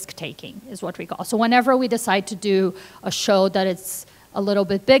creative risk-taking, is what we call. So whenever we decide to do a show that it's a little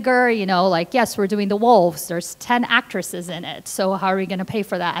bit bigger, like, yes, we're doing The Wolves. There's 10 actresses in it. So how are we going to pay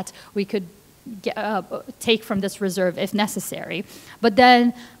for that? We could take from this reserve if necessary. But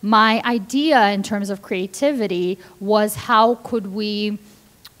then my idea in terms of creativity was, how could we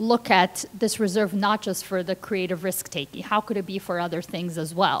look at this reserve not just for the creative risk-taking? How could it be for other things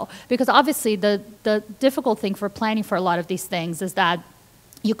as well? Because obviously the difficult thing for planning for a lot of these things is that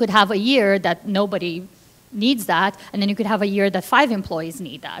you could have a year that nobody needs that, and then you could have a year that 5 employees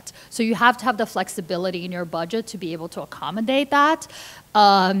need that. So you have to have the flexibility in your budget to be able to accommodate that.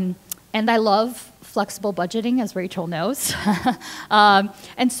 And I love flexible budgeting, as Rachel knows.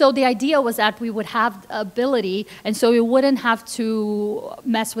 And so the idea was that we would have the ability, and so we wouldn't have to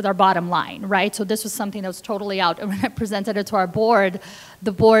mess with our bottom line, right? So this was something that was totally out. And when I presented it to our board,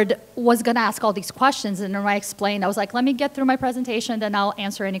 the board was going to ask all these questions, and when I explained, I was like, let me get through my presentation, then I'll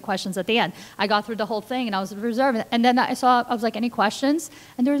answer any questions at the end. I got through the whole thing, and I was reserving, and then I was like, any questions?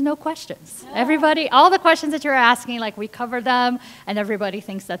 And there was no questions. Everybody, all the questions that you're asking, like, we covered them, and everybody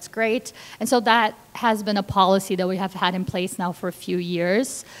thinks that's great. And so that has been a policy that we have had in place now for a few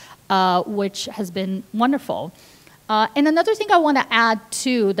years, which has been wonderful. And another thing I want to add,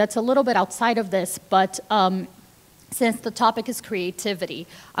 too, that's a little bit outside of this, but since the topic is creativity,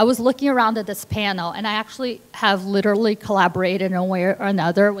 I was looking around at this panel, and I actually have literally collaborated in a way or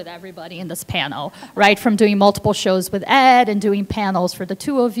another with everybody in this panel, right? From doing multiple shows with Ed and doing panels for the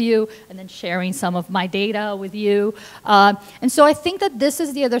 2 of you, and then sharing some of my data with you. And so I think that this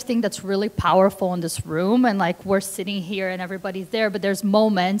is the other thing that's really powerful in this room, and like, we're sitting here and everybody's there, but there's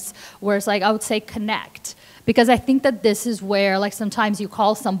moments where it's like, I would say connect. Because I think that this is where, like, sometimes you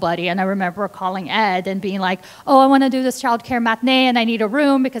call somebody, and I remember calling Ed and being like, oh, I want to do this childcare matinee, and I need a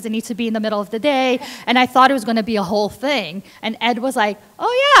room because it needs to be in the middle of the day. And I thought it was going to be a whole thing. And Ed was like,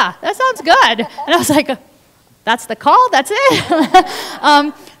 oh, yeah, that sounds good. And I was like, that's the call, that's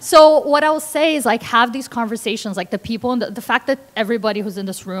it. So what I will say is like have these conversations, like the people, and the fact that everybody who's in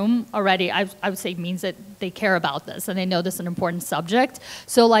this room already, I would say means that they care about this and they know this is an important subject.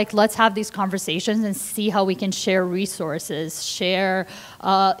 So like let's have these conversations and see how we can share resources, share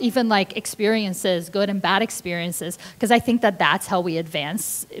even like experiences, good and bad experiences, because I think that that's how we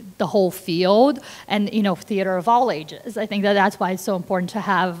advance the whole field and, you know, theater of all ages. I think that that's why it's so important to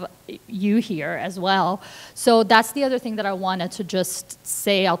have you here as well. So that's the other thing that I wanted to just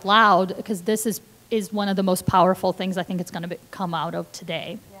say out loud, because this is one of the most powerful things I think it's going to come out of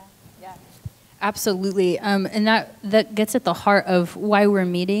today. Yeah. Absolutely. And that gets at the heart of why we're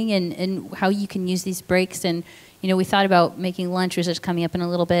meeting and how you can use these breaks. And, you know, we thought about making lunch, which is coming up in a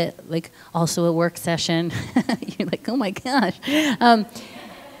little bit, like also a work session. You're like, oh my gosh.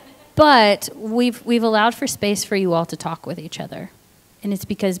 But we've allowed for space for you all to talk with each other. And it's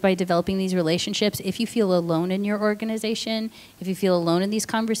because by developing these relationships, if you feel alone in your organization, if you feel alone in these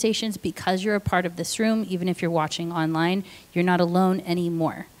conversations, because you're a part of this room, even if you're watching online, you're not alone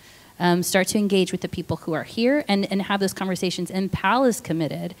anymore. Start to engage with the people who are here and have those conversations. And PAAL is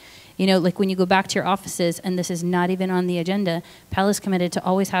committed. You know, like when you go back to your offices, and this is not even on the agenda, PAAL is committed to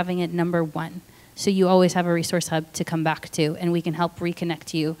always having it #1. So you always have a resource hub to come back to, and we can help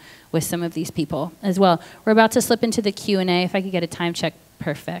reconnect you with some of these people as well. We're about to slip into the Q&A. If I could get a time check,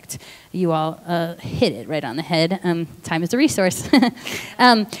 perfect. You all hit it right on the head. Time is a resource.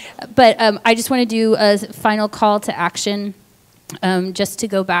 But I just want to do a final call to action. Just to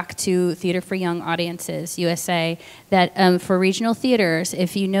go back to Theater for Young Audiences, USA, that for regional theaters,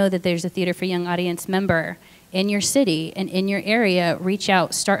 if you know that there's a Theater for Young Audience member in your city and in your area, reach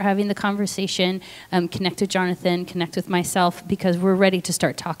out, start having the conversation, connect with Jonathan, connect with myself, because we're ready to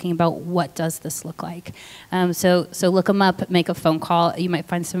start talking about what does this look like. So look them up, make a phone call. You might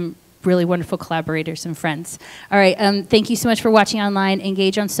find some really wonderful collaborators and friends. All right, thank you so much for watching online.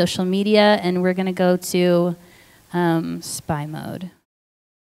 Engage on social media, and we're gonna go to spy mode.